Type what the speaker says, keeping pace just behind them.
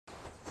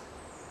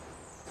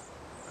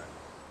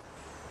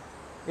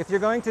If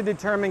you're going to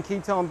determine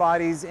ketone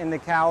bodies in the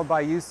cow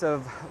by use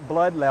of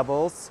blood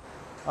levels,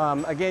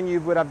 again, you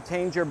would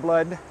obtain your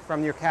blood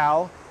from your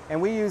cow,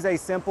 and we use a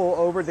simple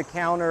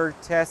over-the-counter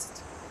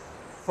test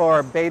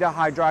for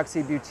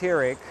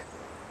beta-hydroxybutyric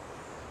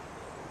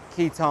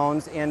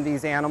ketones in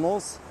these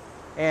animals.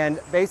 And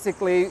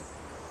basically,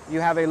 you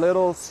have a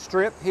little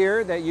strip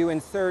here that you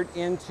insert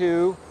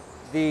into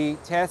the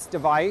test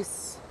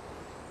device.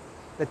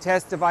 The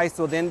test device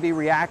will then be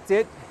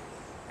reacted,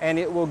 and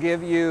it will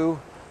give you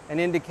an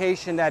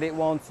indication that it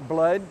wants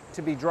blood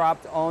to be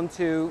dropped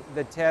onto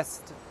the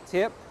test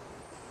tip.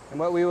 And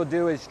what we will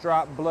do is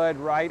drop blood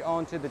right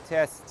onto the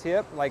test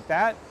tip like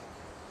that.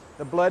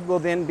 The blood will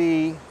then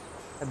be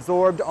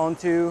absorbed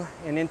onto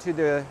and into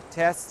the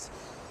test,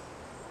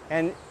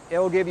 and it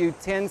will give you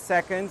 10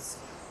 seconds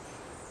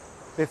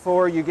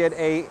before you get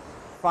a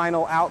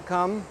final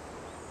outcome,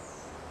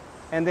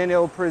 and then it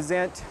will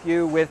present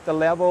you with the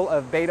level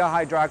of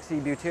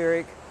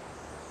beta-hydroxybutyric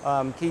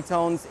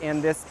ketones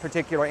in this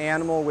particular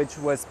animal, which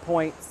was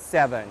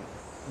 0.7,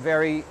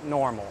 very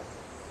normal.